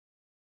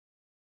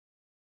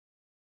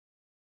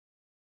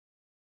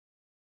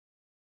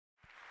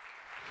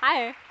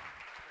Hi.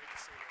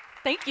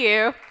 Thank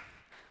you.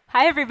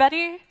 Hi,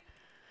 everybody.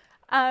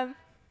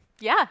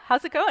 Yeah,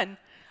 how's it going?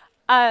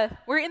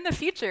 We're in the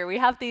future. We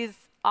have these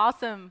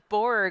awesome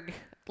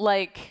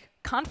Borg-like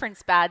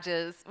conference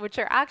badges, which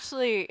are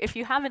actually, if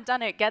you haven't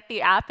done it, get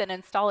the app and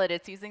install it.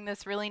 It's using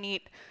this really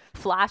neat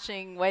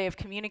flashing way of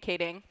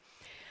communicating.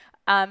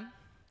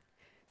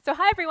 So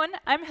hi, everyone.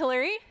 I'm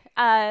Hilary.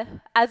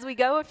 As we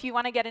go, if you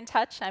want to get in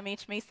touch, I'm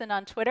H. Mason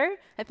on Twitter.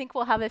 I think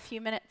we'll have a few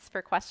minutes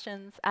for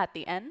questions at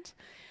the end.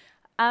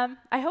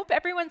 I hope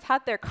everyone's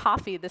had their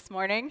coffee this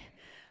morning.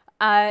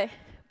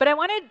 But I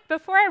wanted,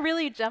 before I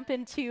really jump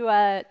into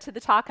to the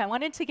talk, I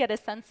wanted to get a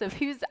sense of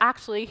who's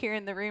actually here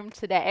in the room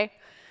today.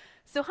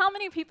 So how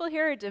many people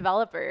here are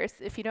developers?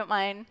 If you don't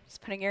mind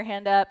just putting your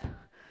hand up.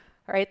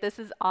 All right, this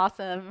is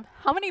awesome.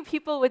 How many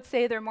people would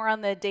say they're more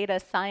on the data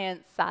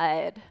science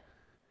side?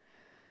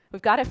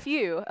 We've got a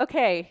few.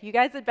 OK, you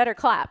guys had better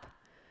clap.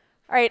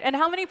 All right, and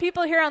how many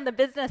people here on the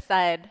business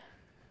side?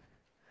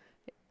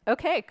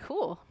 OK,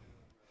 cool.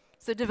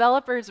 So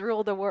developers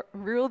rule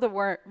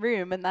the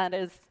room, and that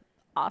is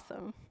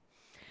awesome.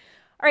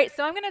 All right,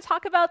 so I'm going to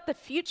talk about the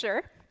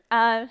future.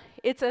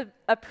 It's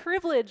a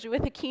privilege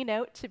with a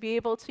keynote to be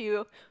able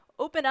to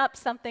open up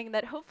something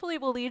that hopefully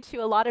will lead to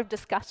a lot of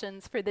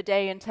discussions for the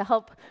day and to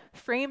help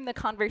frame the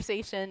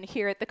conversation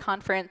here at the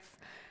conference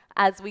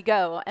as we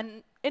go.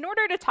 And in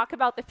order to talk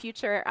about the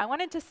future, I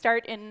wanted to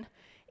start in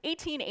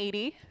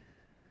 1880.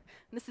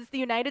 This is the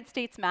United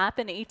States map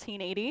in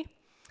 1880.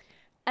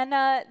 And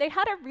they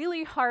had a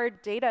really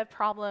hard data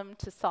problem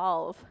to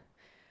solve.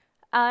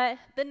 The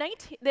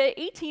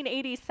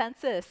 1880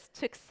 census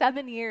took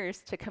 7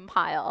 years to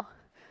compile.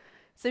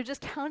 So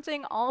just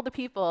counting all the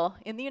people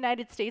in the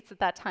United States at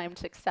that time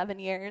took 7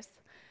 years.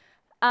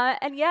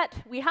 And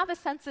yet, we have a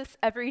census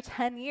every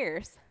 10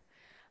 years.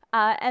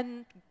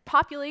 And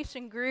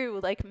population grew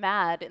like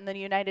mad in the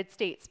United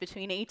States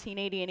between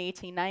 1880 and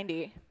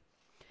 1890.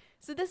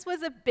 So this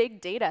was a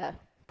big data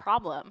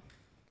problem.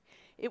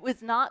 It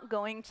was not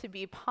going to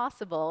be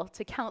possible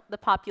to count the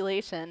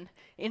population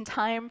in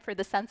time for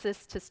the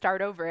census to start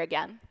over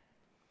again.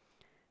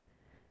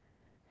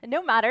 And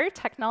no matter,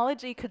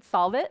 technology could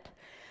solve it.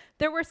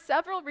 There were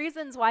several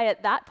reasons why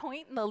at that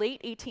point in the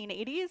late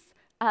 1880s,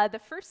 the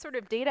first sort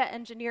of data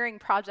engineering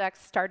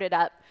projects started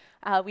up.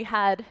 We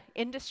had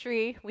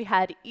industry, we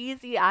had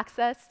easy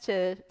access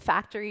to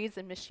factories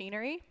and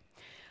machinery,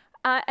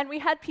 and we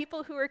had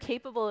people who were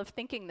capable of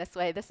thinking this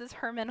way. This is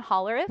Herman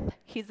Hollerith.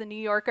 He's a New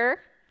Yorker.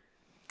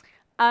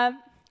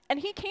 And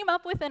he came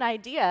up with an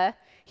idea.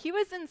 He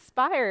was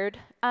inspired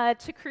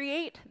to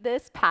create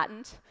this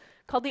patent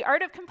called The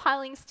Art of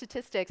Compiling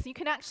Statistics. You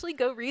can actually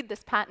go read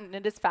this patent.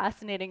 It is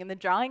fascinating, and the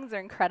drawings are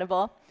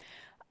incredible.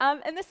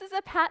 And this is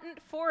a patent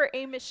for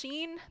a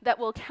machine that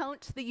will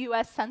count the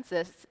US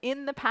Census.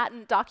 In the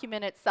patent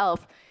document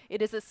itself,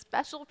 it is a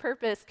special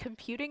purpose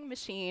computing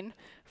machine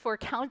for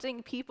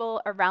counting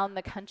people around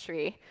the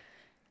country.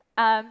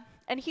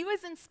 And he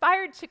was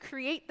inspired to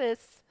create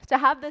this, to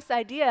have this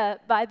idea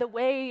by the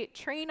way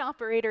train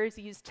operators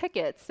used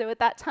tickets. So at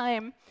that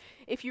time,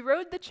 if you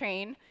rode the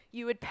train,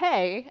 you would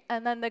pay,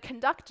 and then the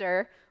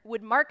conductor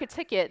would mark a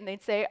ticket, and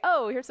they'd say,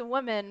 oh, here's a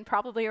woman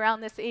probably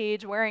around this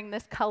age, wearing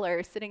this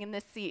color, sitting in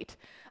this seat.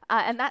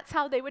 And that's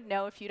how they would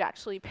know if you'd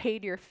actually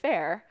paid your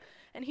fare.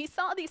 And he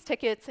saw these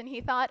tickets, and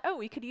he thought, oh,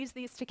 we could use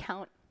these to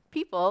count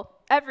people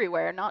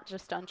everywhere, not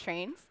just on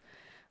trains.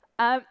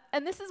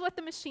 And this is what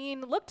the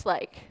machine looked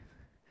like.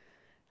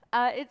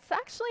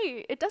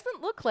 It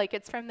doesn't look like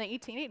it's from the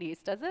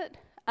 1880s, does it?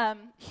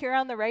 Here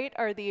on the right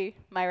are the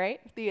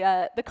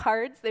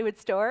cards they would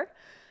store.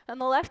 On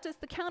the left is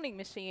the counting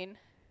machine.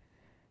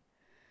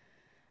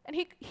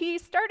 And he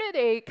started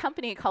a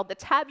company called the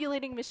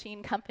Tabulating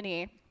Machine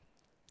Company.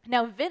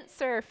 Now, Vint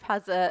Cerf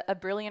has a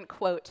brilliant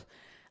quote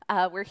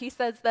where he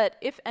says that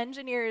if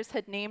engineers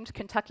had named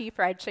Kentucky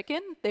Fried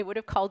Chicken, they would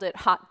have called it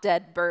Hot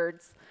Dead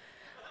Birds.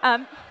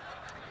 And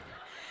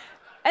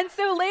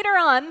so later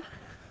on,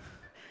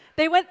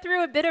 they went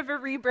through a bit of a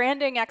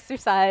rebranding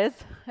exercise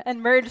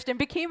and merged and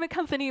became a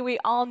company we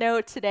all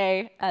know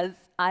today as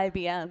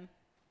IBM.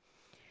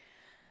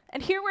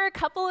 And here were a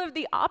couple of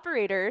the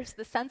operators,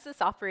 the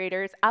census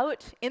operators,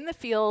 out in the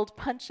field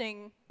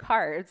punching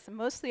cards.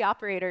 Most of the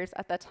operators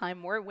at that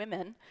time were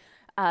women,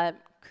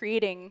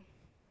 creating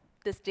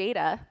this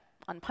data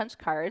on punch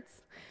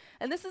cards.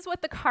 And this is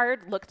what the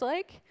card looked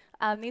like.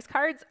 These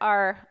cards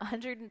are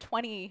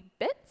 120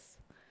 bits.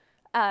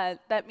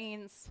 That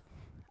means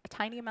a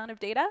tiny amount of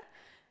data.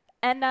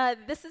 And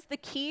this is the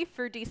key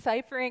for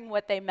deciphering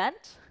what they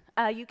meant.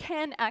 You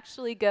can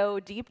actually go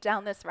deep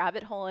down this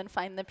rabbit hole and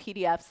find the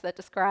PDFs that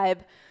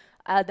describe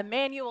the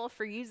manual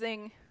for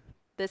using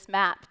this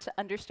map to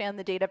understand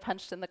the data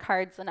punched in the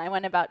cards, and I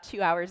went about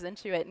 2 hours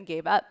into it and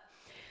gave up.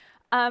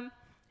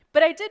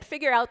 But I did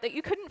figure out that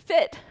you couldn't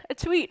fit a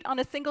tweet on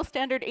a single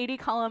standard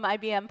 80-column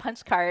IBM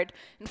punch card.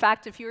 In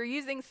fact, if you were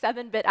using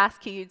 7-bit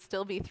ASCII, you'd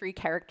still be 3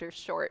 characters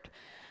short.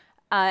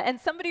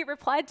 And somebody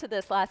replied to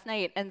this last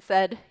night and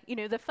said, you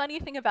know, the funny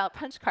thing about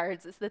punch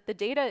cards is that the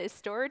data is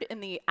stored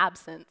in the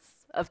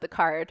absence of the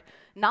card,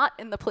 not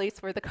in the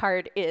place where the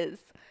card is,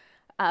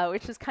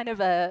 which is kind of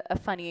a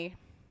funny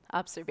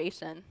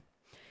observation.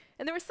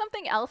 And there was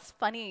something else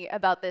funny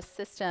about this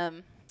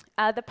system.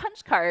 The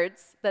punch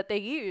cards that they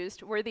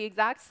used were the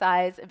exact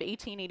size of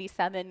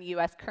 1887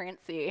 US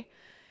currency,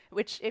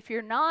 which, if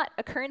you're not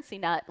a currency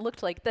nut,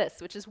 looked like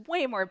this, which is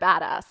way more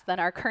badass than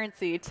our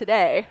currency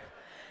today.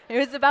 It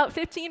was about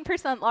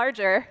 15%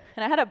 larger,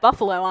 and I had a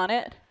buffalo on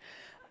it.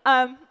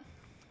 And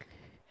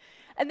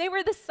they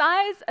were the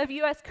size of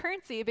US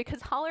currency because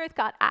Hollerith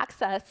got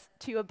access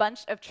to a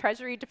bunch of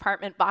Treasury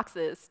Department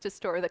boxes to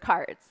store the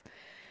cards.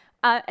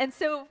 And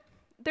so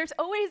there's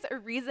always a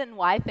reason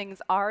why things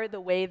are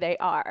the way they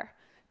are,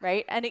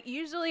 right? And it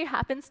usually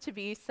happens to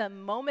be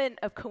some moment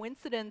of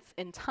coincidence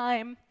in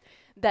time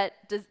that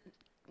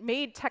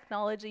made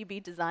technology be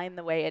designed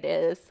the way it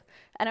is.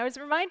 And I was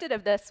reminded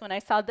of this when I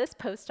saw this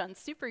post on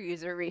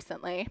Superuser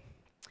recently.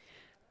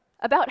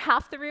 About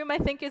half the room, I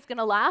think, is going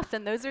to laugh,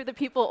 and those are the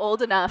people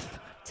old enough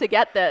to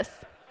get this.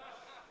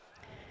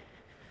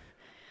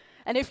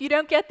 And if you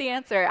don't get the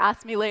answer,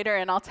 ask me later,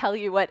 and I'll tell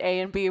you what A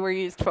and B were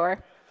used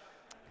for.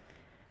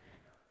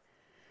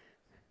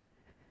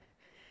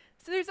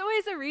 So there's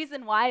always a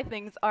reason why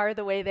things are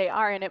the way they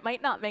are, and it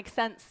might not make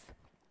sense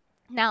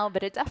now,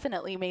 but it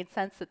definitely made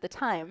sense at the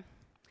time.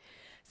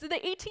 So the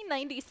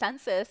 1890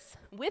 census,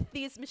 with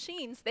these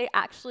machines, they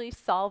actually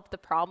solved the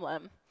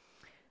problem.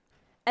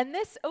 And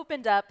this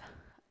opened up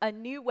a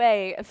new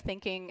way of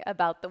thinking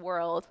about the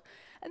world.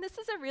 And this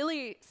is a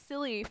really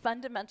silly,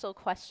 fundamental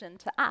question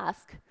to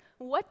ask.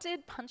 What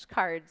did punch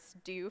cards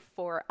do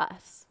for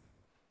us?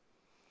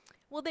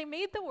 Well, they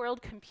made the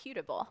world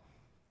computable.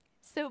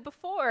 So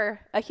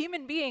before, a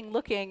human being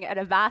looking at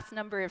a vast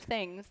number of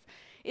things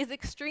is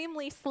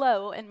extremely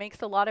slow and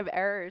makes a lot of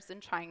errors in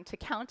trying to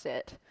count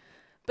it.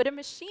 But a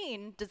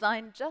machine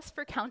designed just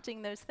for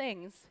counting those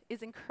things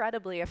is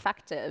incredibly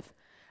effective.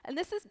 And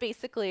this is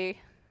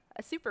basically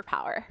a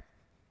superpower.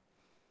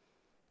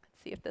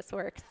 Let's see if this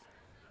works.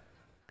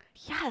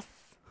 Yes!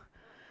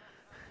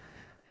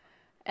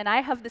 And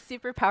I have the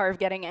superpower of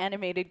getting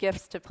animated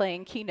GIFs to play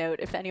in KeyNote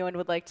if anyone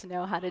would like to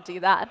know how to do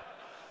that.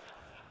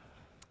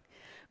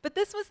 But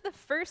this was the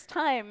first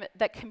time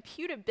that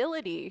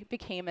computability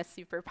became a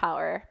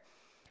superpower.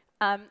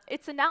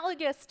 It's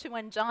analogous to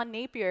when John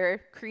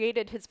Napier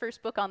created his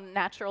first book on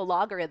natural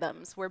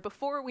logarithms, where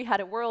before we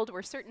had a world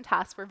where certain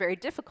tasks were very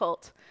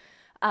difficult,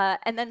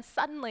 and then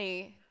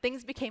suddenly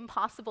things became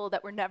possible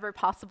that were never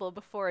possible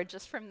before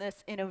just from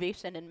this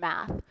innovation in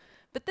math.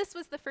 But this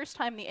was the first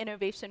time the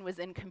innovation was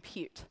in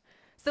compute.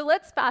 So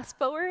let's fast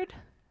forward.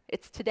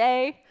 It's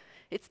today.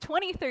 It's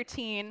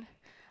 2013.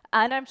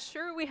 And I'm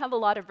sure we have a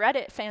lot of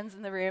Reddit fans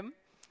in the room.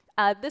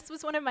 This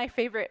was one of my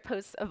favorite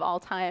posts of all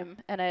time,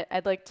 and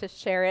I'd like to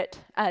share it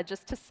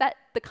just to set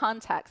the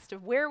context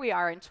of where we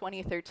are in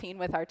 2013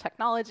 with our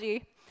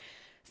technology.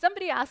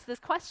 Somebody asked this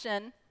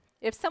question: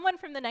 if someone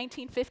from the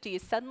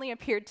 1950s suddenly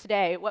appeared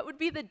today, what would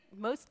be the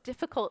most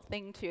difficult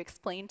thing to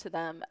explain to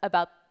them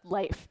about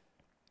life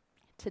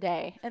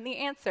today? And the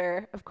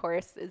answer, of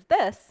course, is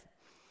this.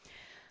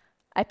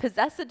 I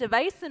possess a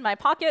device in my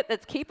pocket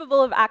that's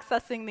capable of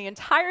accessing the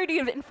entirety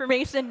of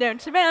information known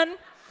to man.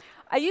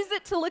 I use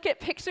it to look at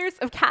pictures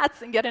of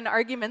cats and get in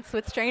arguments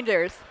with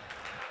strangers.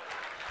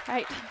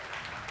 Right.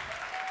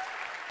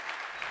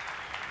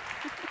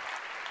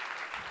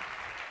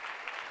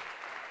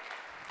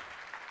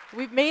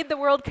 We've made the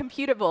world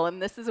computable, and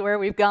this is where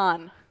we've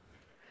gone.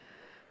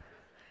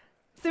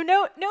 So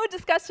no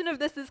discussion of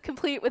this is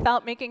complete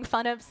without making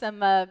fun of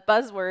some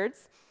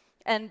buzzwords.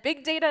 And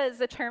big data is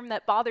a term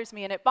that bothers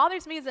me, and it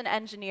bothers me as an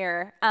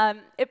engineer.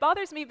 It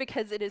bothers me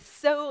because it is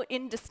so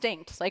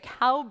indistinct. Like,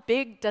 how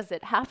big does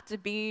it have to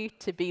be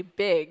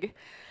big?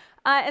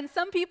 And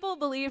some people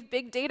believe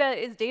big data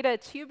is data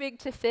too big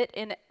to fit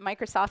in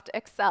Microsoft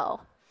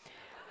Excel.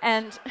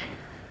 And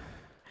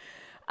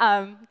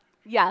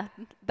yeah,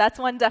 that's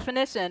one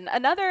definition.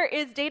 Another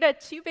is data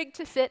too big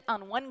to fit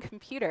on one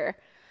computer.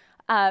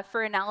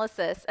 For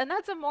analysis. And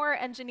that's a more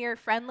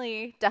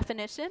engineer-friendly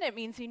definition. It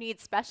means you need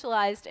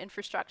specialized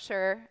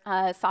infrastructure,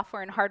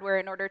 software and hardware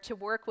in order to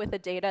work with a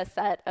data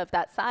set of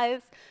that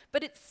size.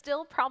 But it's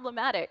still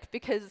problematic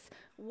because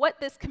what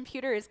this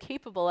computer is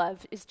capable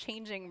of is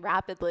changing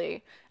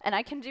rapidly. And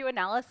I can do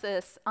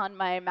analysis on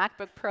my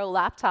MacBook Pro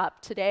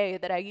laptop today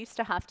that I used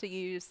to have to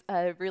use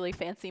a really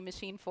fancy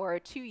machine for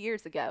 2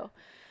 years ago.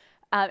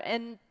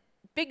 And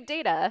big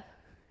data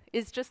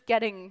is just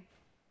getting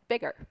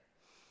bigger.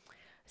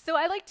 So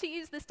I like to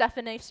use this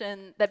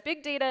definition that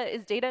big data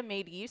is data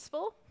made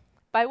useful,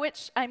 by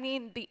which I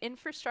mean the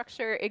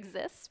infrastructure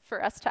exists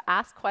for us to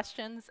ask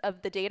questions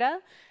of the data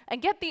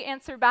and get the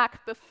answer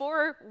back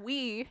before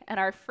we and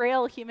our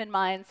frail human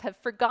minds have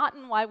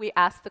forgotten why we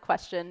asked the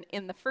question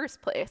in the first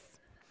place.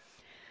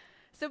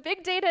 So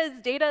big data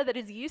is data that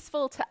is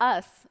useful to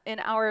us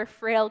in our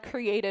frail,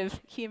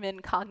 creative,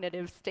 human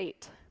cognitive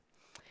state.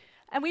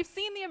 And we've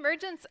seen the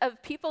emergence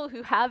of people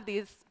who have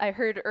these, I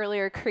heard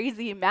earlier,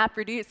 crazy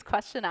map-reduce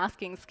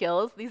question-asking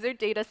skills. These are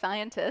data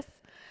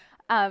scientists.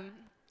 I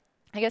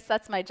guess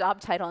that's my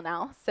job title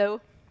now. So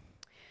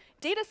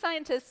data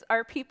scientists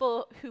are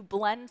people who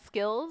blend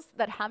skills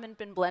that haven't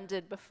been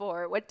blended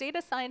before. What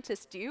data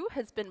scientists do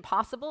has been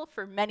possible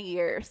for many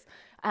years.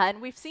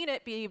 And we've seen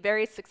it be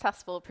very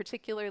successful,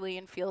 particularly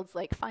in fields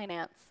like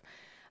finance.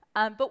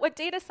 But what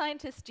data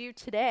scientists do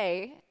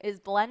today is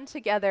blend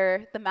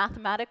together the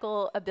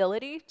mathematical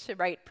ability to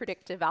write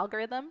predictive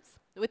algorithms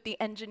with the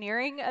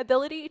engineering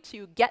ability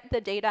to get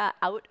the data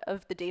out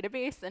of the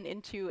database and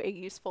into a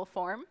useful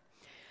form,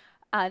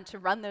 and to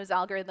run those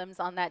algorithms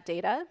on that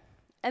data.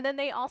 And then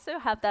they also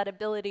have that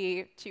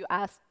ability to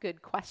ask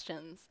good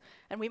questions.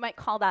 And we might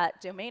call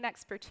that domain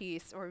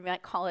expertise, or we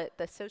might call it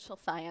the social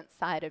science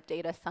side of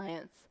data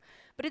science.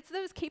 But it's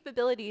those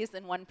capabilities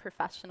in one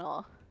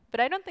professional. But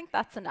I don't think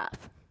that's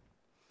enough.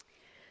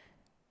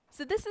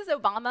 So this is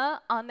Obama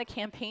on the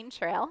campaign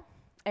trail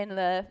in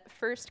the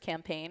first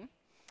campaign.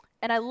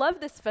 And I love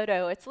this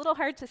photo. It's a little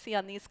hard to see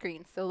on these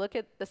screens, so look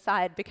at the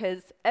side,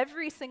 because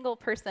every single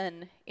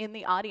person in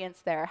the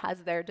audience there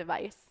has their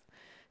device.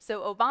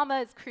 So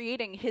Obama is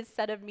creating his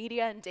set of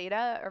media and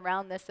data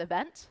around this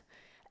event.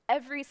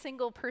 Every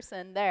single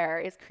person there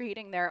is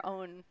creating their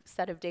own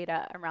set of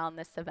data around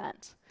this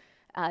event.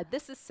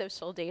 This is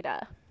social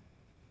data.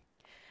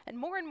 And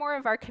more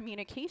of our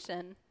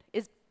communication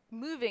is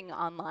moving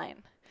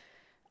online.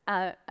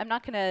 I'm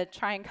not going to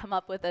try and come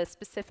up with a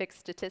specific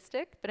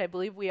statistic, but I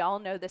believe we all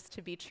know this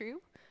to be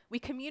true. We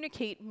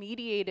communicate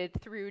mediated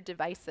through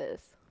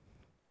devices.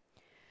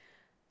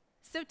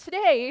 So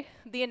today,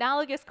 the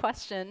analogous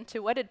question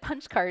to what did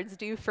punch cards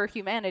do for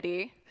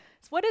humanity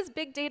is, what does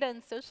big data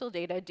and social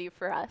data do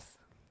for us?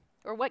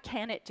 Or what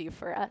can it do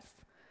for us?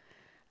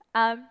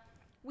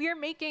 We are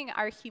making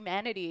our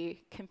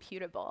humanity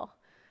computable.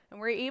 And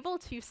we're able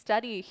to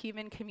study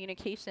human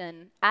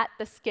communication at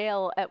the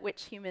scale at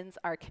which humans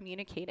are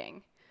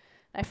communicating.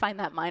 I find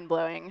that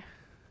mind-blowing.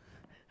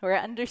 We're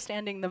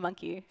understanding the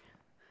monkey.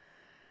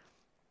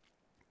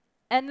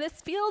 And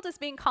this field is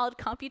being called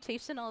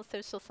computational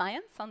social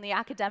science. On the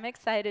academic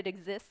side, it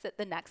exists at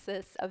the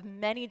nexus of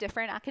many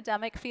different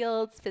academic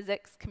fields: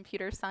 physics,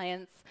 computer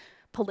science,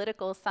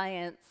 political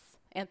science,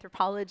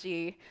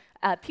 anthropology,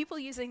 people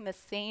using the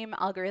same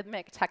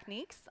algorithmic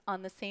techniques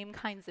on the same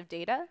kinds of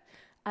data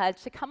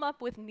to come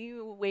up with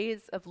new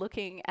ways of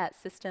looking at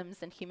systems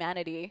and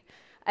humanity.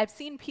 I've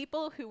seen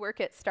people who work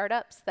at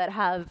startups that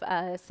have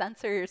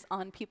sensors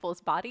on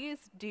people's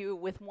bodies do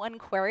with one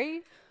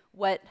query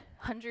what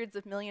hundreds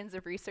of millions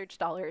of research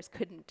dollars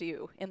couldn't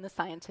do in the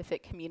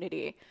scientific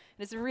community.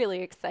 It is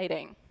really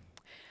exciting.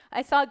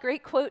 I saw a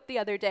great quote the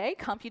other day: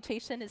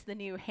 computation is the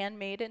new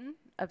handmaiden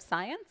of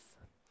science,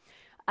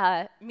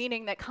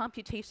 meaning that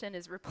computation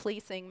is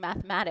replacing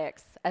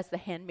mathematics as the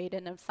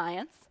handmaiden of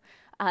science.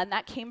 And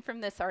that came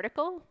from this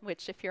article,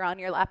 which if you're on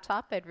your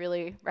laptop, I'd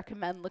really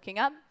recommend looking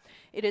up.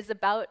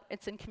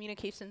 It's in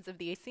Communications of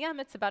the ACM.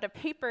 It's about a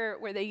paper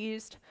where they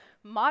used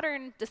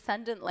modern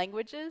descendant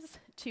languages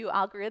to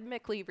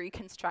algorithmically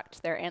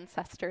reconstruct their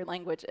ancestor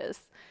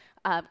languages,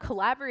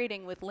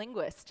 collaborating with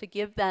linguists to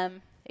give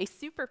them a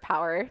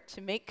superpower to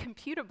make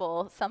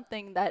computable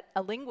something that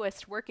a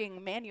linguist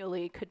working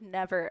manually could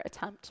never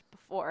attempt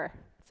before.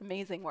 It's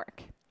amazing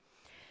work.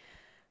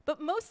 But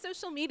most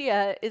social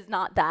media is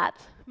not that.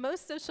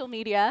 Most social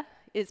media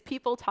is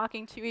people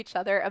talking to each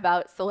other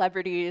about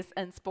celebrities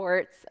and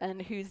sports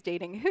and who's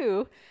dating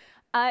who.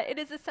 It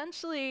is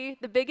essentially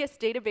the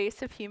biggest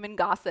database of human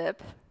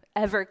gossip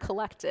ever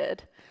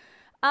collected.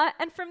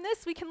 And from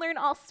this, we can learn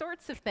all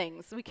sorts of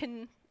things. We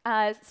can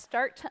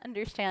start to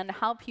understand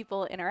how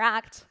people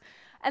interact,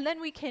 and then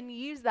we can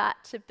use that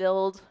to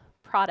build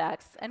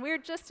products. And we're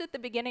just at the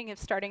beginning of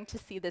starting to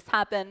see this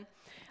happen.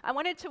 I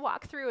wanted to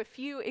walk through a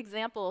few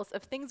examples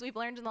of things we've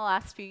learned in the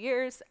last few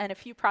years and a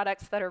few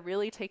products that are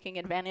really taking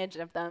advantage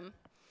of them.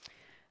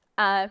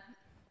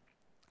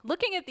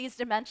 Looking at these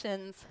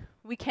dimensions,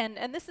 we can,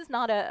 and this is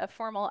not a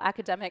formal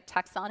academic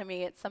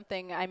taxonomy, it's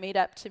something I made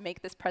up to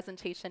make this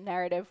presentation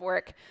narrative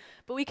work,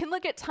 but we can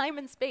look at time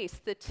and space,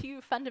 the two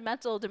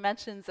fundamental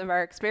dimensions of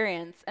our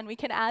experience, and we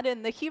can add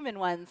in the human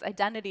ones: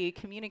 identity,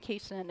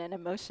 communication, and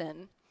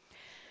emotion.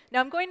 Now,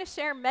 I'm going to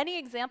share many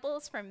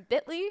examples from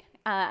Bitly.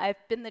 I've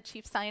been the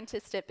chief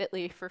scientist at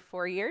Bitly for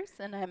 4 years,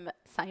 and I'm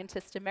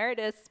scientist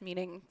emeritus,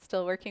 meaning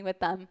still working with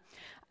them.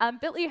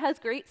 Bitly has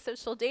great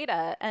social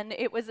data, and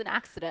it was an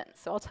accident.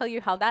 So I'll tell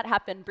you how that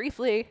happened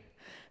briefly.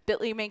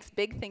 Bitly makes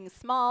big things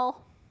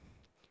small,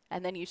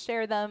 and then you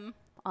share them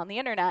on the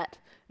internet.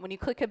 When you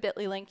click a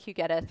Bitly link, you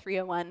get a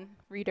 301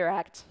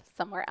 redirect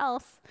somewhere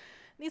else.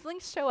 And these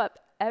links show up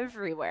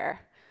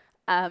everywhere.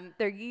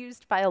 They're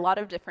used by a lot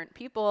of different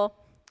people.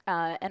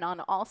 And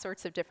on all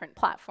sorts of different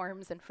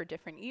platforms and for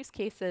different use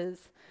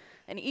cases.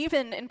 And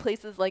even in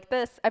places like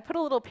this, I put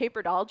a little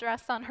paper doll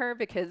dress on her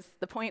because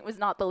the point was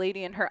not the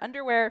lady in her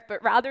underwear,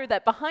 but rather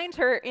that behind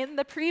her in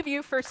the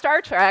preview for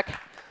Star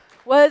Trek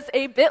was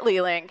a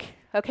Bitly link.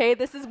 Okay,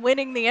 this is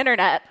winning the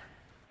internet.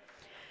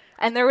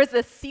 And there was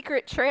a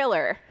secret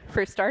trailer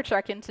for Star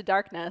Trek Into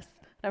Darkness.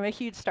 I'm a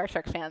huge Star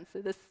Trek fan,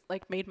 so this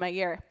made my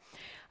year.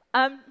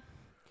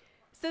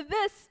 So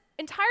this,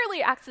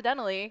 entirely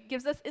accidentally,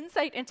 gives us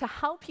insight into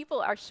how people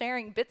are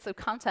sharing bits of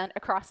content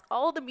across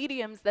all the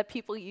mediums that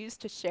people use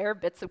to share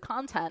bits of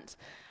content.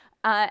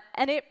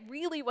 And it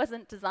really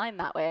wasn't designed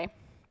that way.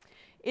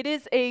 It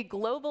is a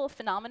global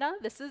phenomena.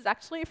 This is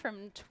actually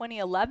from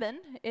 2011.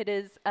 It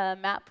is a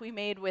map we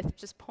made with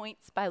just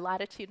points by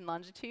latitude and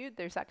longitude.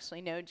 There's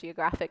actually no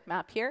geographic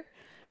map here,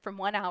 from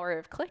 1 hour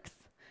of clicks.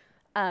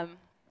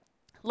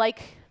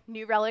 Like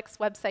New Relic's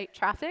website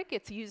traffic,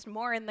 it's used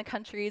more in the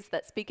countries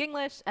that speak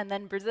English, and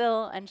then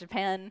Brazil and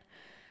Japan,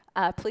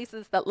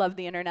 places that love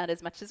the internet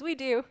as much as we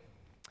do.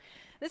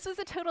 This was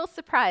a total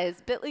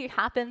surprise. Bitly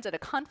happened at a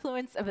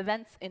confluence of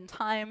events in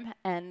time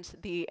and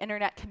the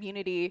internet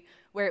community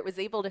where it was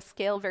able to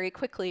scale very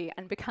quickly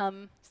and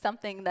become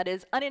something that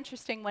is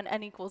uninteresting when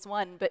n equals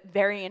 1, but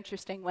very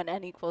interesting when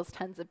n equals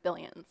tens of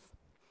billions.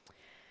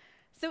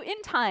 So in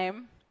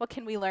time, what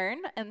can we learn?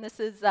 And this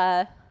is,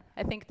 I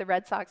think the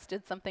Red Sox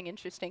did something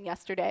interesting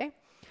yesterday.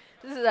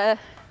 This is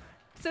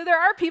so there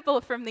are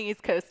people from the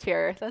East Coast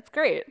here. That's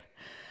great.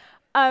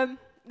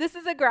 This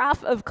is a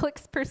graph of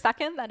clicks per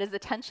second, that is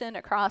attention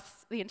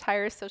across the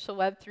entire social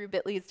web through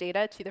Bitly's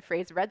data to the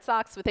phrase Red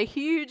Sox, with a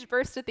huge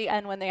burst at the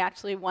end when they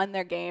actually won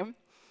their game.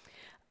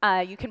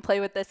 You can play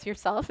with this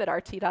yourself at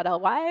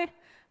rt.ly.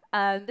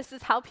 This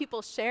is how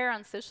people share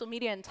on social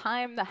media in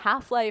time. The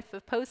half-life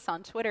of posts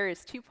on Twitter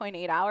is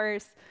 2.8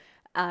 hours.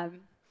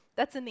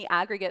 That's in the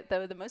aggregate,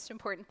 though. The most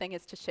important thing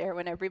is to share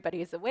when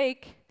everybody is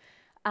awake.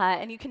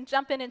 And you can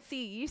jump in and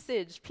see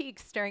usage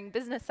peaks during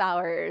business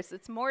hours.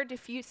 It's more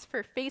diffuse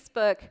for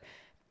Facebook.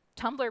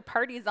 Tumblr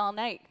parties all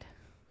night,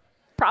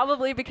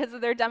 probably because of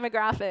their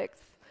demographics.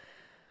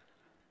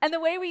 And the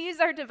way we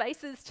use our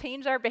devices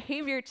change our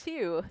behavior,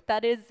 too.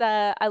 That is,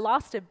 I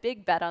lost a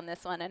big bet on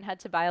this one and had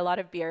to buy a lot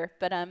of beer.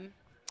 But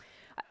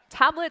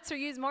tablets are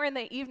used more in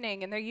the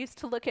evening, and they're used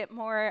to look at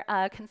more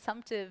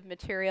consumptive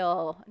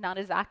material, not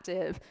as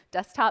active.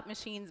 Desktop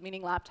machines,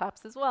 meaning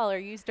laptops as well, are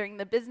used during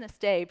the business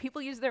day.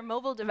 People use their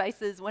mobile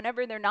devices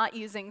whenever they're not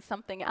using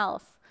something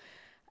else.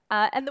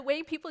 And the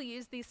way people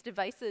use these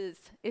devices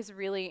is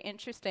really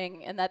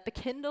interesting in that the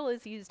Kindle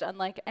is used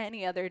unlike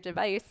any other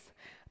device,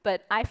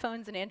 but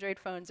iPhones and Android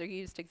phones are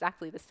used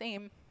exactly the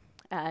same.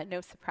 No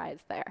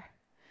surprise there.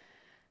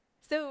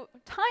 So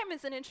time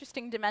is an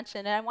interesting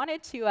dimension, and I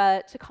wanted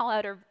to call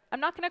out, or I'm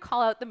not going to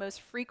call out the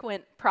most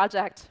frequent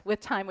project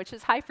with time, which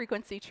is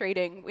high-frequency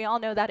trading. We all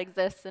know that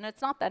exists, and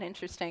it's not that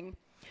interesting.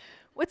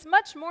 What's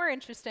much more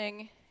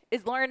interesting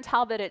is Lauren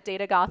Talbot at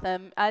Data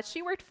Gotham.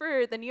 She worked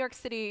for the New York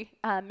City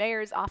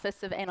Mayor's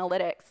Office of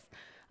Analytics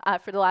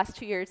for the last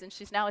 2 years, and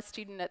she's now a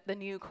student at the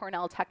new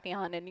Cornell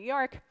Technion in New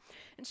York.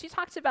 And she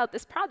talked about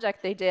this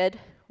project they did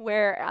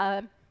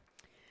where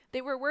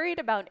they were worried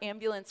about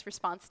ambulance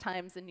response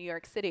times in New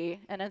York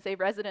City. And as a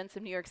resident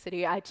of New York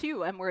City, I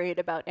too am worried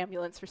about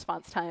ambulance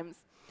response times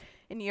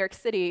in New York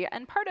City.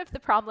 And part of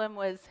the problem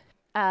was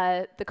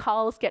the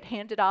calls get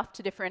handed off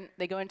to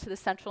they go into the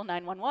central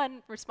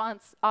 911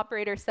 response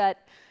operator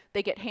set.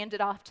 They get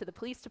handed off to the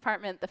police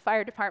department, the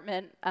fire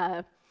department,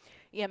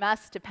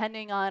 EMS,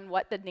 depending on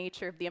what the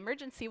nature of the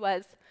emergency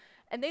was.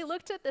 And they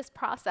looked at this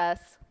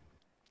process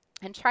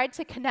and tried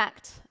to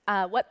connect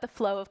what the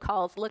flow of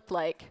calls looked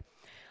like.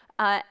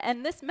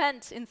 And this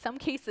meant, in some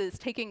cases,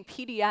 taking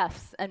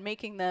PDFs and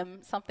making them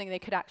something they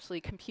could actually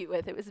compute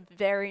with. It was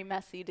very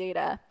messy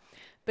data.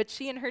 But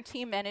she and her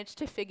team managed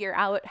to figure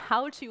out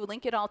how to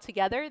link it all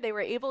together. They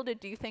were able to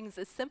do things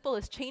as simple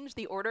as change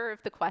the order of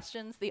the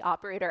questions the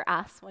operator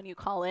asks when you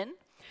call in,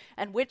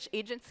 and which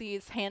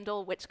agencies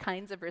handle which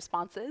kinds of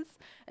responses.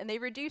 And they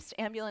reduced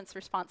ambulance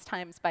response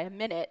times by a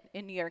minute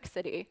in New York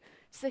City.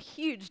 It's a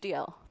huge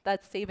deal.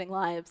 That's saving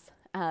lives.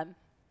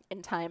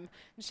 In time.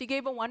 And she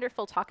gave a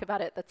wonderful talk about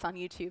it that's on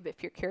YouTube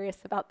if you're curious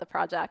about the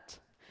project.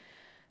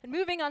 And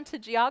moving on to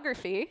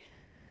geography,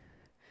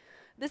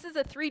 this is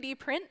a 3D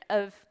print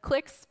of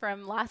clicks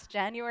from last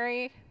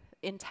January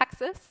in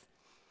Texas,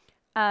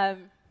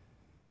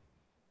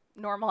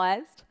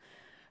 normalized.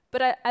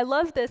 But I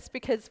love this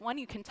because, one,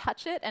 you can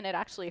touch it and it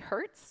actually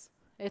hurts.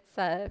 It's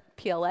a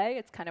PLA,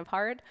 it's kind of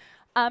hard.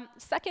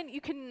 Second, you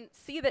can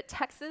see that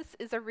Texas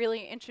is a really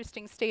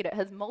interesting state. It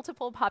has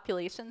multiple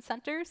population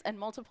centers and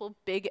multiple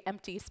big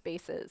empty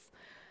spaces.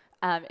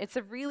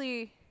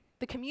 The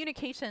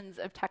communications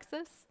of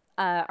Texas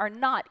are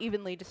not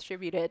evenly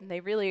distributed, and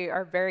they really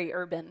are very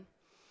urban.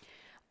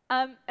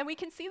 And we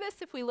can see this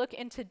if we look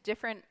into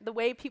the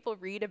way people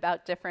read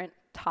about different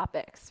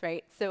topics,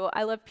 right? So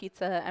I love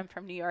pizza. I'm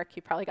from New York.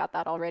 You probably got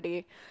that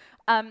already.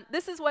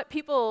 This is what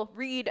people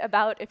read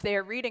about if they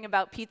are reading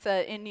about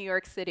pizza in New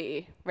York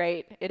City,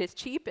 right? It is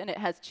cheap, and it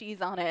has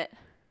cheese on it,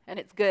 and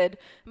it's good.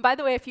 And by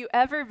the way, if you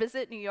ever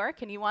visit New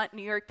York and you want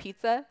New York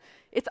pizza,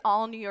 it's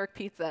all New York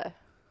pizza.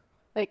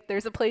 Like,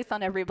 there's a place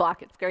on every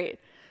block. It's great.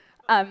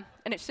 And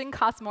it shouldn't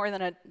cost more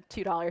than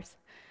 $2.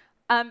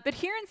 But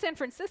here in San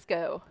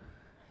Francisco,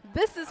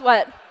 this is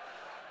what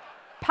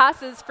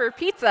passes for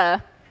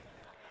pizza.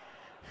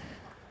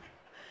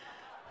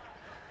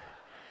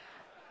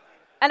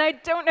 And I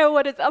don't know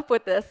what is up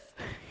with this.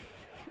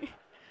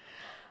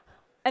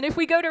 And if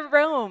we go to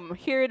Rome,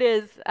 here it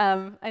is.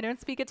 I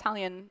don't speak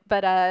Italian,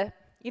 but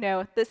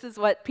this is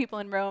what people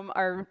in Rome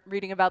are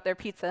reading about their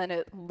pizza, and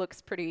it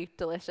looks pretty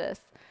delicious.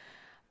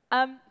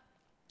 And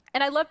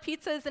I love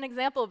pizza as an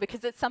example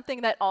because it's something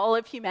that all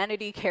of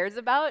humanity cares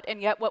about,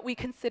 and yet what we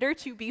consider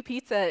to be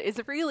pizza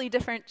is really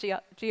different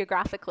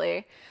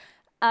geographically.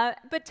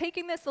 But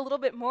taking this a little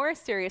bit more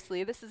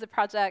seriously, this is a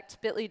project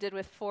Bitly did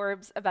with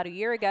Forbes about a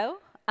year ago,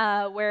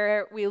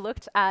 where we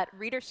looked at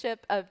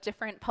readership of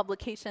different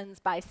publications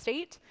by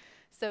state.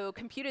 So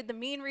computed the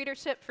mean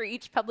readership for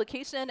each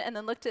publication and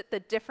then looked at the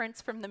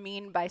difference from the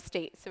mean by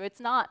state. So it's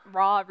not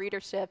raw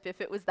readership. If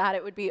it was that,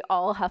 it would be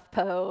all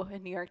HuffPo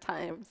and New York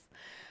Times.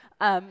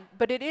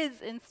 But it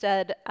is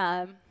instead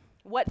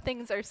what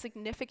things are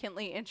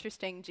significantly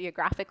interesting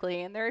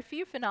geographically. And there are a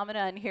few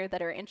phenomena in here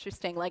that are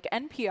interesting, like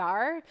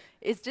NPR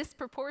is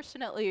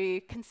disproportionately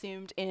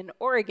consumed in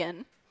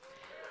Oregon.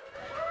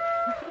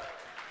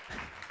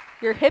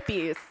 You're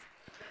hippies.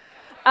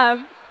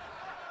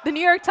 The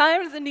New York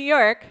Times in New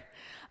York,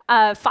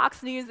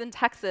 Fox News in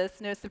Texas,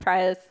 no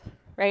surprise,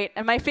 right?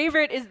 And my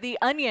favorite is The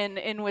Onion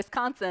in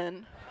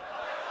Wisconsin,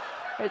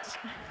 which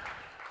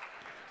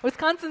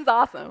Wisconsin's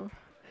awesome,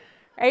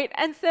 right?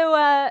 And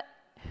so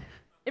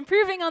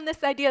improving on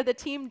this idea, the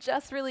team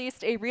just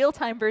released a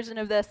real-time version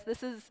of this.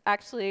 This is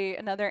actually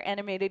another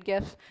animated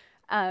GIF.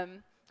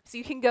 So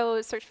you can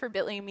go search for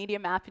Bitly Media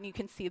Map, and you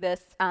can see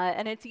this.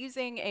 And it's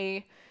using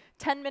a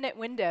 10-minute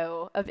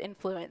window of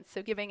influence,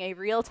 so giving a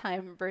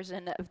real-time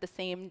version of the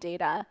same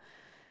data.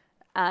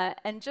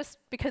 And just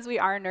because we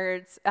are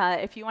nerds,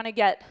 if you want to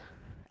get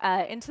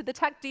into the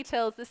tech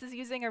details, this is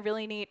using a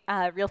really neat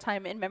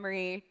real-time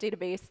in-memory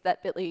database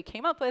that Bitly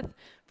came up with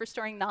for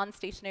storing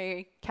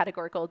non-stationary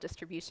categorical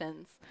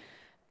distributions.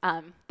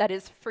 That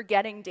is for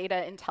getting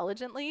data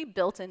intelligently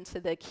built into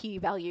the key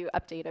value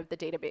update of the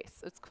database.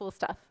 So it's cool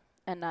stuff,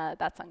 and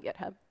that's on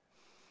GitHub.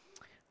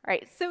 All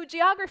right, so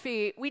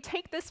geography, we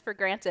take this for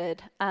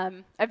granted.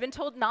 I've been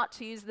told not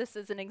to use this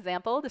as an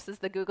example. This is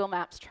the Google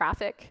Maps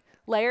traffic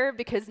layer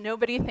because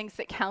nobody thinks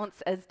it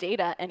counts as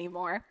data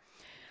anymore.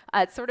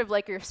 It's sort of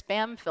like your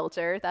spam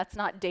filter. That's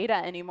not data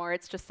anymore.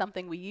 It's just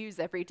something we use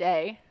every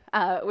day,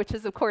 which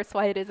is, of course,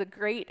 why it is a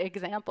great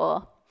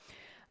example.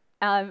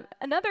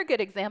 Another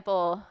good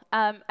example,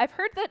 I've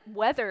heard that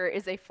weather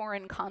is a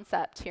foreign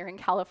concept here in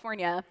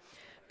California.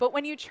 But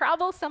when you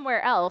travel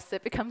somewhere else,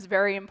 it becomes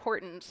very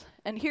important.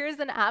 And here's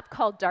an app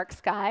called Dark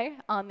Sky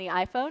on the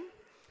iPhone.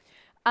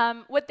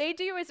 What they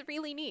do is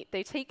really neat.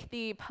 They take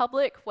the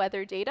public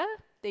weather data.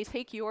 They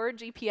take your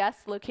GPS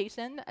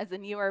location, as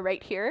in you are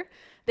right here.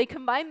 They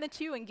combine the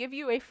two and give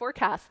you a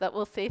forecast that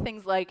will say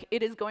things like,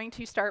 it is going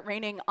to start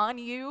raining on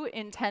you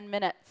in 10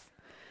 minutes.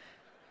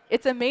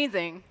 It's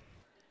amazing.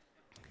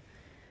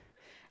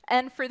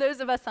 And for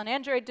those of us on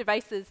Android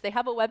devices, they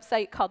have a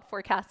website called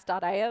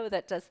forecast.io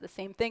that does the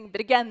same thing.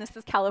 But again, this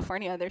is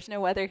California. There's no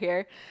weather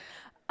here.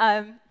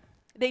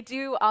 They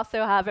do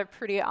also have a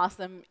pretty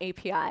awesome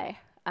API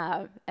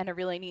and a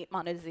really neat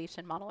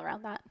monetization model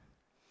around that.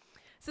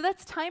 So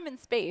that's time and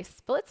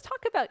space. But let's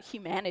talk about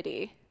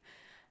humanity.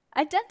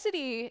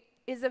 Identity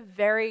is a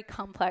very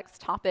complex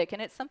topic,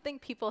 and it's something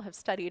people have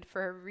studied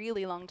for a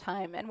really long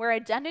time. And where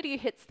identity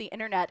hits the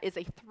internet is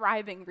a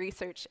thriving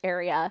research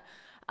area.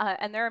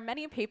 And there are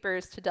many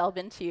papers to delve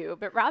into,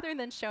 but rather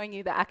than showing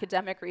you the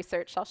academic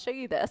research, I'll show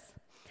you this,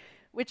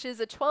 which is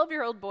a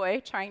 12-year-old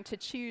boy trying to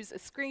choose a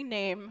screen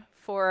name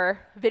for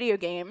a video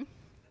game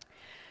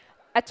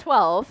at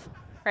 12,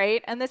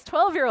 right? And this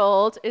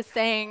 12-year-old is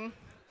saying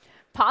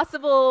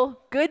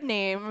possible good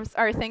names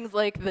are things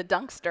like the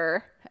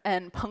Dunkster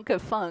and Punk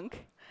of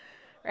Funk,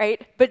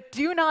 right? But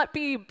do not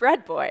be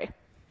Bread Boy.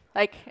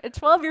 Like, at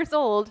 12 years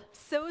old,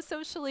 so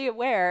socially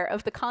aware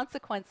of the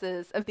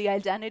consequences of the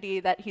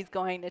identity that he's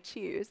going to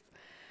choose.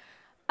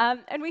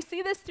 And we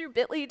see this through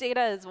Bitly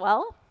data as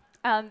well.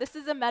 This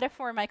is a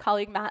metaphor my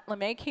colleague Matt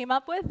LeMay came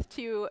up with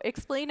to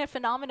explain a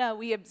phenomena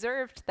we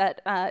observed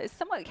that is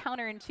somewhat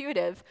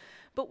counterintuitive.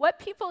 But what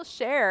people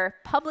share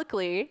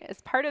publicly as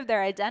part of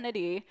their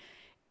identity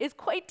is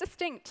quite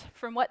distinct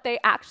from what they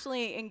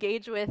actually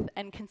engage with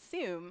and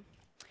consume.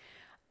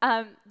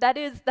 That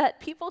is that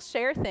people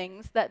share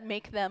things that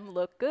make them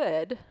look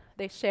good.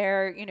 They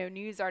share,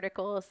 news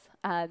articles.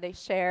 They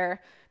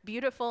share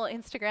beautiful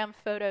Instagram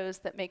photos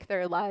that make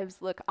their lives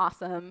look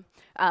awesome.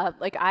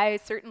 Like I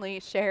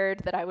certainly shared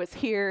that I was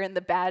here and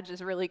the badge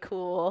is really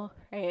cool,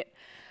 right?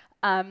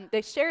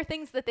 They share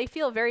things that they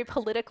feel very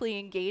politically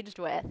engaged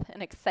with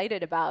and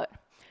excited about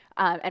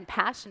and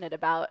passionate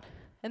about.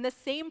 And the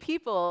same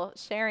people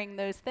sharing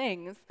those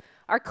things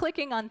are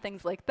clicking on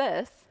things like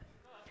this.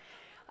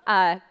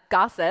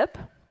 Gossip.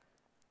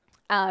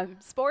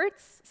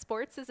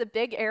 Sports is a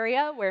big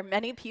area where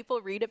many people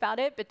read about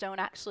it but don't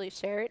actually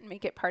share it and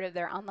make it part of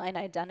their online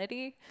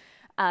identity.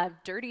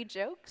 Dirty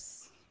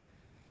jokes.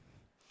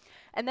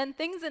 And then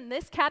things in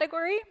this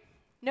category,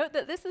 note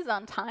that this is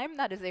on Time.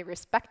 That is a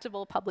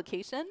respectable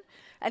publication.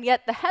 And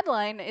yet the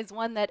headline is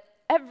one that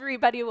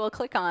everybody will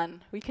click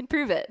on. We can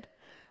prove it.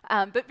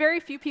 But very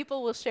few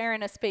people will share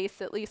in a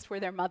space, at least where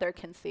their mother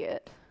can see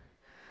it.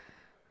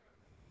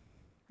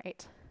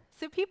 Right.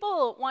 So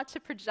people want to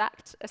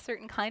project a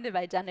certain kind of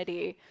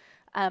identity,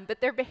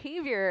 but their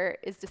behavior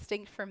is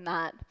distinct from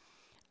that.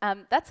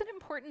 That's an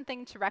important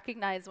thing to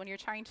recognize when you're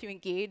trying to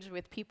engage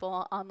with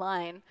people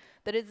online,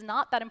 that it's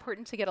not that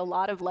important to get a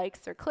lot of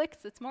likes or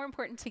clicks. It's more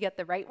important to get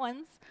the right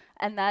ones,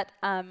 and that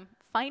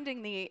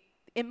finding the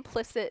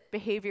implicit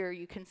behavior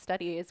you can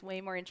study is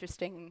way more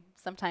interesting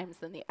sometimes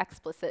than the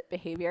explicit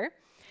behavior.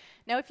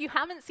 Now, if you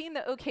haven't seen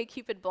the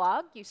OkCupid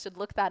blog, you should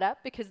look that up,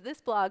 because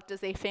this blog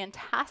does a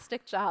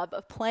fantastic job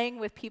of playing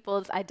with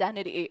people's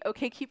identity.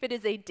 OkCupid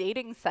is a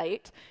dating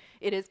site.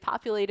 It is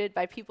populated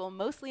by people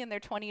mostly in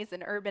their 20s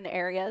in urban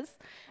areas,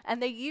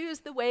 and they use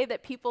the way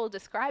that people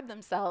describe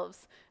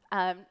themselves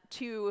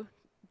to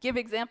give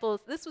examples.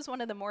 This was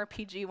one of the more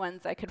PG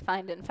ones I could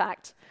find, in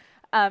fact,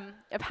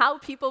 of how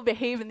people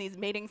behave in these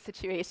mating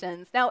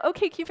situations. Now,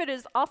 OkCupid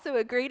is also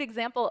a great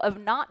example of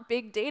not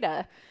big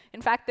data.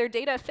 In fact, their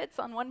data fits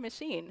on one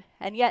machine,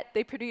 and yet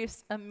they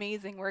produce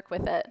amazing work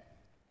with it.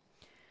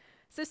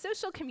 So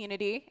social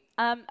community,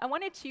 I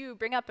wanted to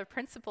bring up a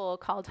principle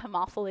called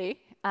homophily,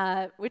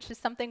 which is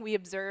something we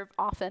observe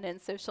often in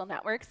social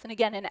networks. And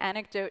again, an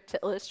anecdote to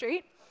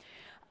illustrate.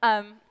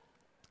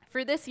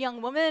 For this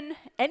young woman,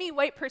 any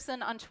white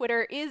person on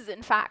Twitter is,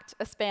 in fact,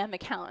 a spam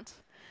account.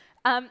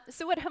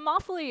 So what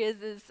homophily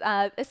is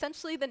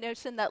essentially the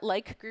notion that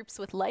like groups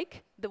with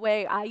like. The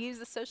way I use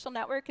a social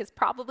network is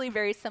probably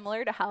very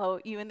similar to how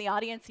you in the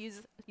audience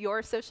use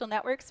your social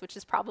networks, which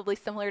is probably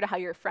similar to how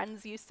your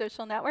friends use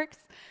social networks.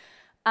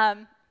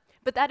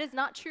 But that is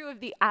not true of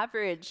the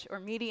average or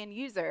median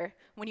user.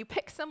 When you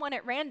pick someone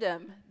at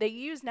random, they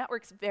use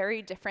networks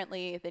very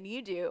differently than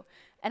you do.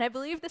 And I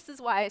believe this is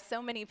why so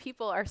many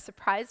people are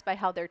surprised by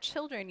how their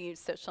children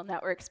use social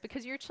networks,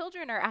 because your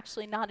children are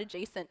actually not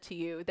adjacent to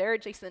you. They're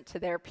adjacent to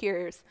their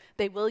peers.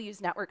 They will use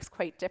networks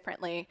quite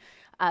differently.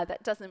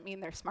 That doesn't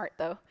mean they're smart,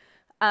 though.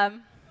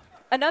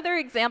 Another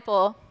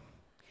example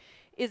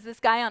is this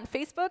guy on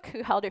Facebook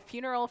who held a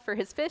funeral for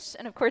his fish.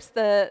 And of course,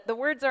 the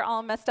words are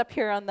all messed up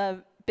here on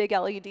the big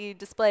LED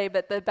display,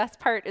 but the best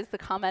part is the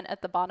comment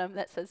at the bottom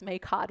that says, "May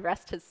God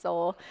rest his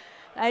soul."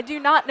 I do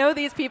not know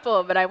these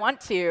people, but I want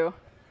to.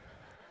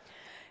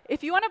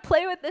 If you want to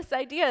play with this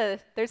idea,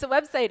 there's a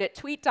website at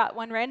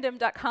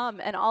tweet.onerandom.com,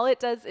 and all it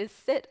does is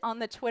sit on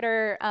the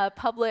Twitter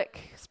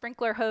public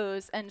sprinkler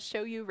hose and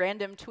show you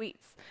random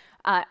tweets.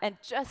 And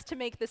just to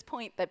make this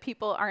point that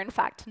people are, in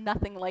fact,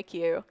 nothing like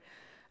you.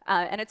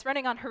 And it's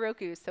running on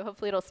Heroku, so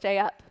hopefully it'll stay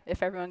up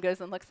if everyone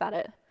goes and looks at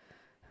it.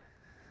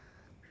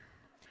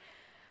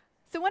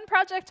 So one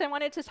project I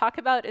wanted to talk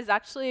about is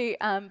actually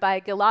by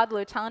Gilad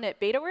Lotan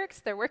at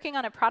BetaWorks. They're working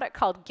on a product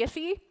called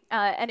Giphy.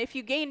 And if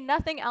you gain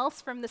nothing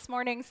else from this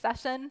morning's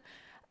session,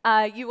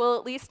 you will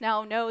at least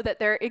now know that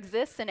there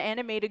exists an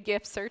animated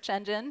GIF search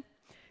engine.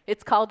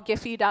 It's called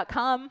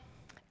Giphy.com.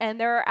 And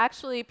there are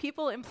actually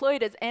people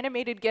employed as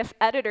animated GIF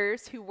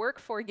editors who work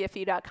for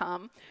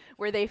Giphy.com,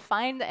 where they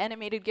find the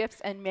animated GIFs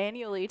and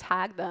manually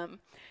tag them.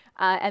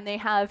 And they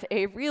have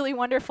a really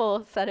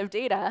wonderful set of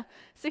data.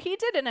 So he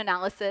did an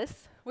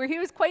analysis where he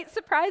was quite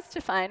surprised to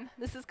find,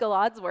 this is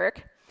Gilad's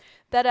work,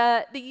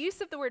 that the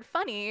use of the word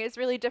funny is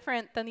really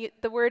different than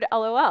the word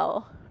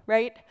LOL,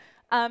 right?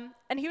 And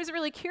he was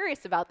really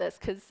curious about this,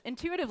 because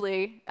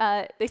intuitively,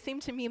 they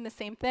seem to mean the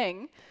same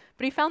thing.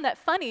 But he found that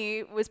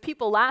funny was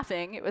people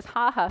laughing. It was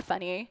ha-ha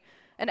funny.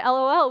 And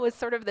LOL was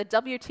sort of the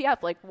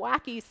WTF, like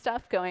wacky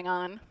stuff going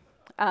on.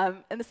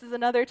 And this is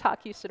another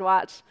talk you should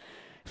watch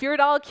if you're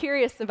at all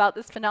curious about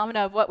this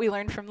phenomena of what we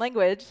learned from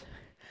language.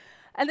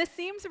 And this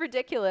seems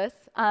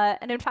ridiculous,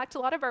 and in fact, a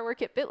lot of our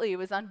work at Bitly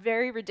was on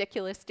very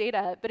ridiculous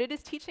data, but it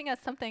is teaching us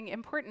something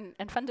important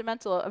and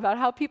fundamental about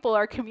how people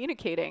are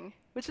communicating,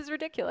 which is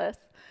ridiculous.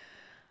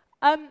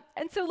 And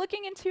so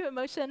looking into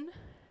emotion,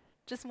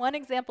 just one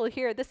example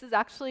here, this is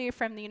actually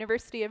from the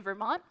University of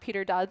Vermont.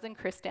 Peter Dodds and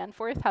Chris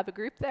Danforth have a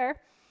group there.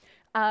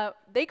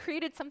 They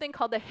created something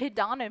called the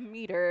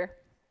hedonometer.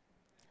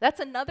 That's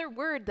another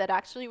word that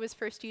actually was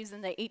first used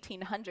in the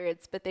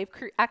 1800s, but they've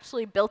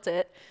actually built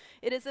it.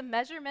 It is a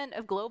measurement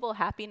of global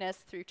happiness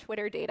through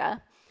Twitter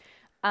data.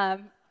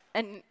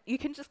 And you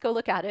can just go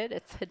look at it.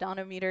 It's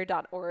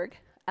hedonometer.org.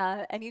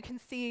 And you can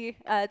see,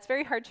 it's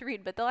very hard to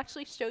read, but they'll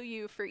actually show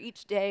you for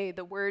each day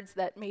the words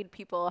that made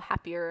people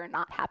happier or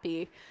not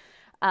happy.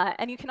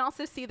 And you can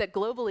also see that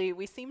globally,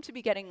 we seem to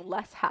be getting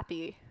less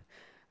happy,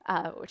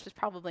 which is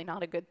probably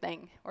not a good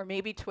thing. Or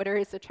maybe Twitter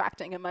is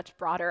attracting a much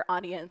broader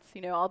audience,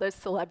 you know, all those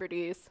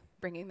celebrities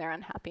bringing their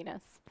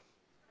unhappiness.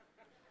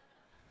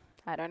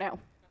 I don't know.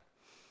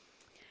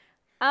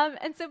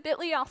 And so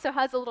Bitly also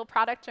has a little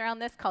product around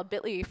this called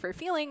Bitly for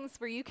Feelings,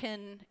 where you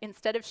can,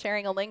 instead of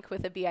sharing a link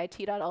with a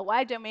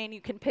bit.ly domain, you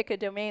can pick a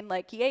domain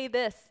like yay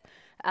this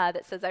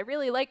that says, I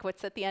really like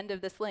what's at the end of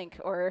this link,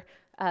 or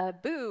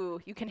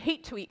boo, you can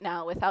hate tweet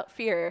now without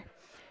fear.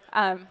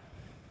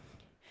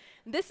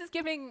 This is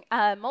giving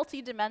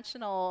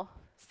multi-dimensional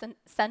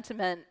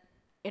sentiment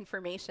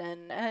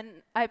information, and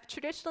I've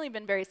traditionally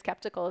been very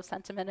skeptical of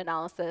sentiment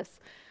analysis.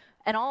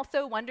 and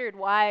also wondered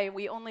why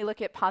we only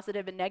look at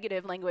positive and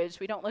negative language.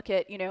 We don't look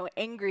at,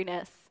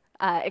 angriness,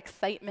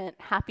 excitement,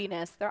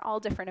 happiness. They're all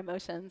different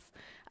emotions.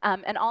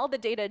 And all the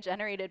data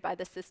generated by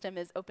the system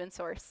is open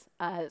source.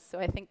 So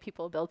I think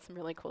people build some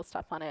really cool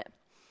stuff on it.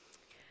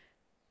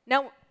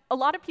 Now, a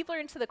lot of people are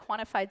into the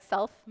quantified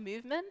self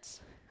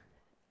movement.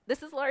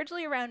 This is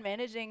largely around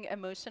managing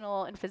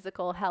emotional and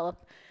physical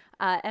health.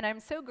 And I'm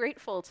so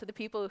grateful to the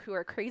people who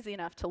are crazy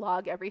enough to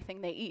log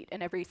everything they eat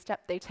and every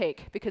step they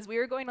take, because we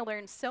are going to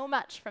learn so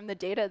much from the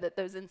data that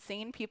those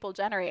insane people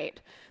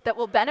generate that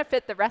will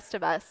benefit the rest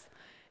of us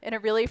in a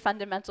really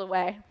fundamental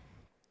way.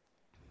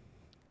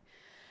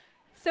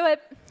 So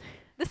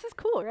this is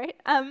cool, right?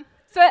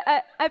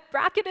 I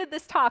bracketed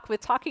this talk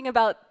with talking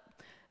about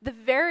the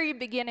very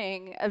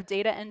beginning of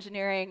data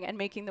engineering and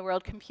making the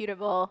world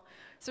computable,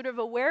 sort of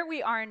where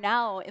we are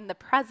now in the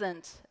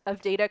present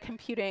of data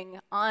computing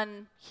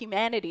on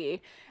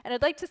humanity. And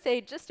I'd like to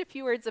say just a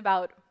few words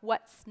about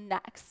what's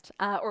next,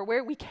 or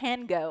where we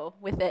can go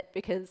with it,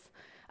 because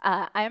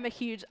I am a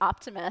huge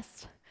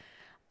optimist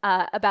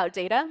about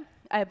data.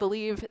 I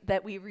believe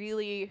that we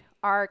really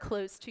are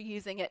close to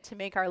using it to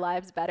make our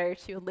lives better,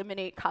 to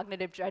eliminate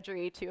cognitive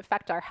drudgery, to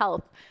affect our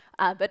health.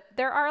 But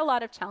there are a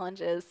lot of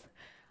challenges.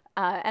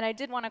 And I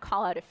did want to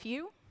call out a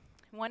few.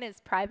 One is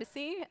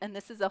privacy, and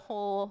this is a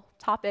whole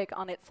topic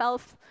on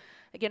itself.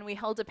 Again, we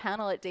held a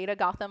panel at Data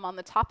Gotham on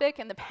the topic,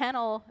 and the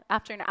panel,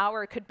 after an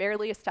hour, could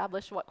barely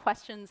establish what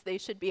questions they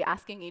should be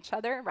asking each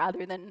other,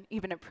 rather than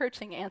even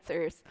approaching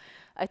answers.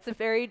 It's a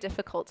very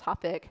difficult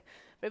topic.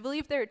 But I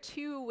believe there are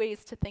two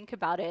ways to think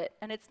about it,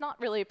 and it's not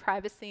really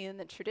privacy in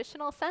the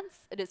traditional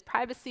sense. It is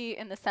privacy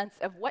in the sense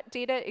of what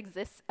data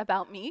exists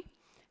about me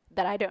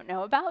that I don't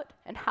know about,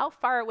 and how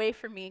far away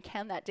from me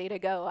can that data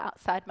go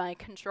outside my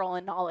control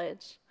and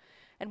knowledge.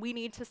 And we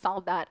need to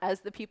solve that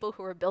as the people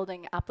who are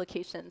building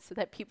applications so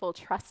that people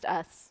trust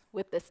us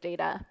with this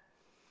data.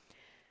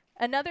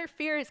 Another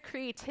fear is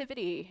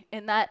creativity,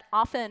 in that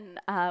often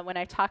when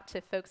I talk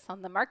to folks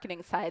on the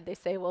marketing side, they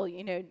say, well,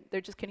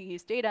 they're just going to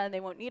use data and they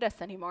won't need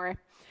us anymore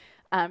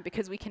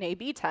because we can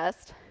A/B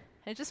test.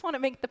 I just want to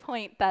make the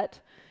point that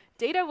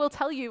data will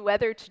tell you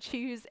whether to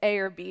choose A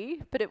or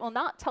B, but it will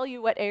not tell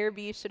you what A or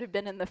B should have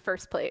been in the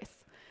first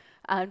place.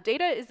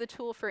 Data is a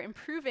tool for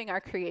improving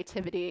our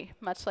creativity,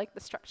 much like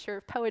the structure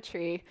of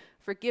poetry,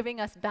 for giving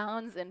us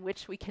bounds in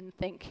which we can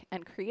think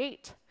and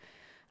create.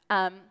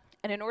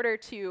 And in order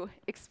to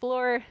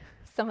explore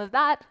some of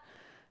that,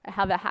 I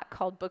have a hack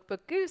called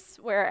Goose,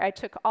 where I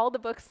took all the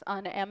books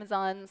on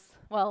Amazon's,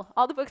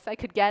 all the books I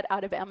could get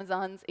out of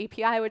Amazon's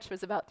API, which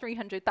was about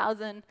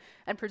 300,000,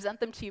 and present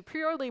them to you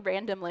purely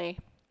randomly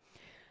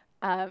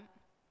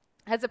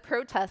as a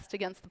protest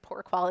against the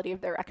poor quality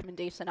of their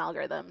recommendation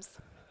algorithms.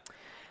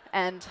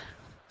 And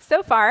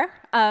so far,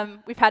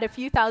 we've had a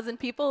few thousand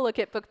people look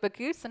at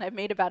Goose, and I've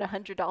made about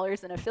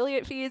 $100 in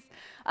affiliate fees,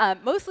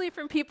 mostly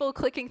from people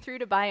clicking through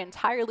to buy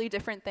entirely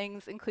different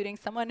things, including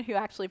someone who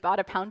actually bought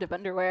a pound of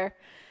underwear.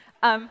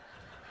 But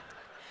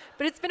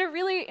it's been a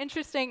really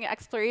interesting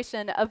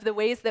exploration of the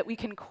ways that we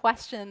can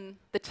question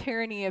the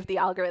tyranny of the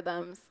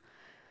algorithms.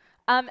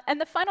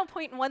 And the final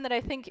point, and one that I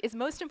think is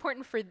most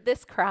important for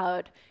this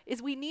crowd,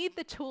 is we need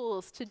the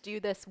tools to do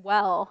this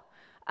well.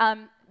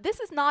 This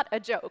is not a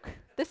joke.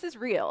 This is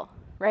real,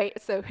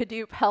 right? So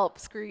Hadoop, help,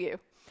 screw you.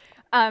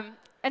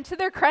 And to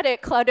their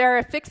credit,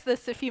 Cloudera fixed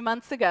this a few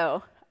months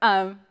ago.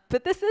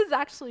 But this is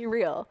actually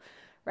real,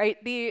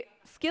 right? The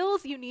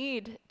skills you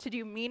need to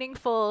do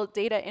meaningful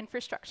data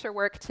infrastructure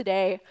work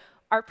today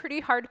are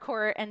pretty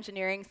hardcore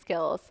engineering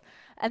skills.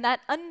 And that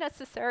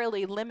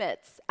unnecessarily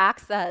limits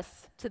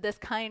access to this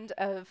kind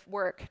of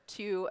work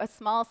to a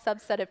small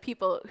subset of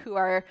people who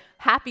are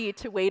happy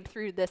to wade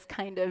through this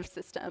kind of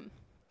system.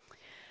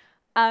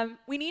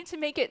 We need to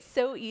make it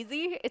so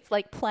easy, it's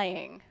like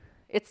playing.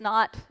 It's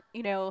not,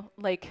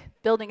 like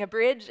building a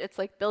bridge, it's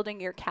like building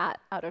your cat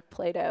out of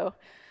Play-Doh.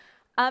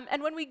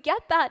 And when we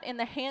get that in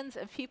the hands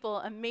of people,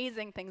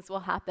 amazing things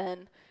will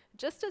happen,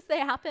 just as they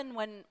happened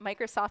when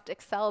Microsoft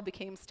Excel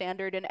became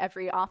standard in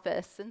every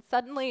office. And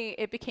suddenly,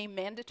 it became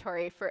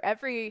mandatory for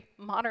every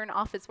modern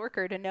office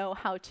worker to know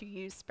how to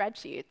use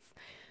spreadsheets,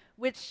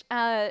 which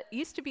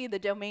used to be the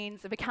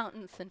domains of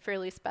accountants and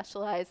fairly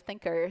specialized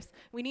thinkers.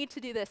 We need to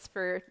do this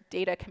for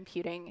data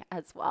computing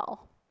as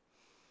well.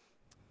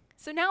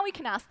 So now we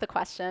can ask the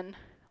question,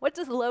 what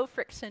does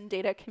low-friction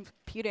data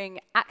computing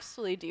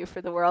actually do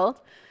for the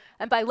world?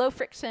 And by low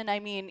friction, I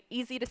mean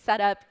easy to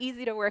set up,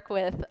 easy to work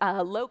with,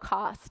 low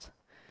cost.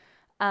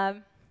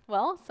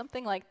 Well,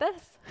 something like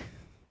this.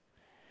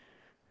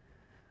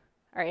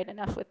 All right,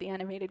 enough with the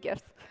animated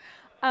GIFs.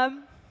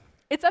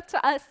 It's up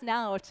to us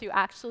now to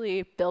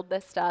actually build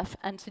this stuff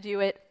and to do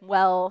it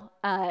well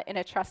in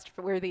a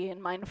trustworthy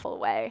and mindful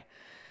way.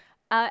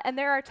 And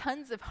there are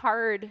tons of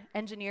hard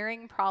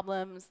engineering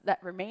problems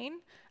that remain,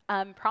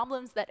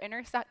 problems that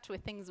intersect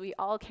with things we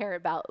all care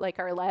about, like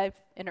our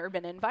life in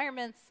urban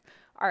environments,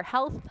 our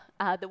health,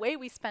 the way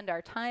we spend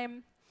our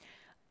time,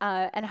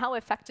 and how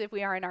effective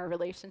we are in our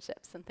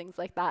relationships and things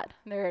like that.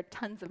 And there are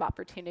tons of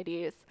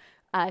opportunities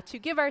to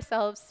give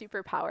ourselves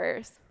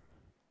superpowers.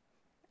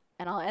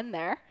 and I'll end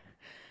there.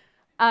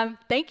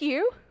 Thank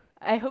you.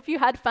 I hope you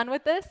had fun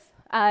with this.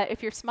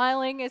 If you're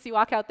smiling as you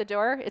walk out the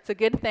door, it's a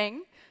good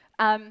thing.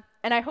 And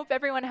I hope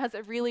everyone has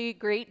a really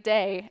great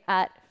day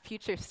at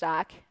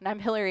FutureStack. And I'm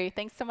Hilary.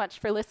 Thanks so much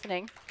for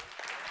listening.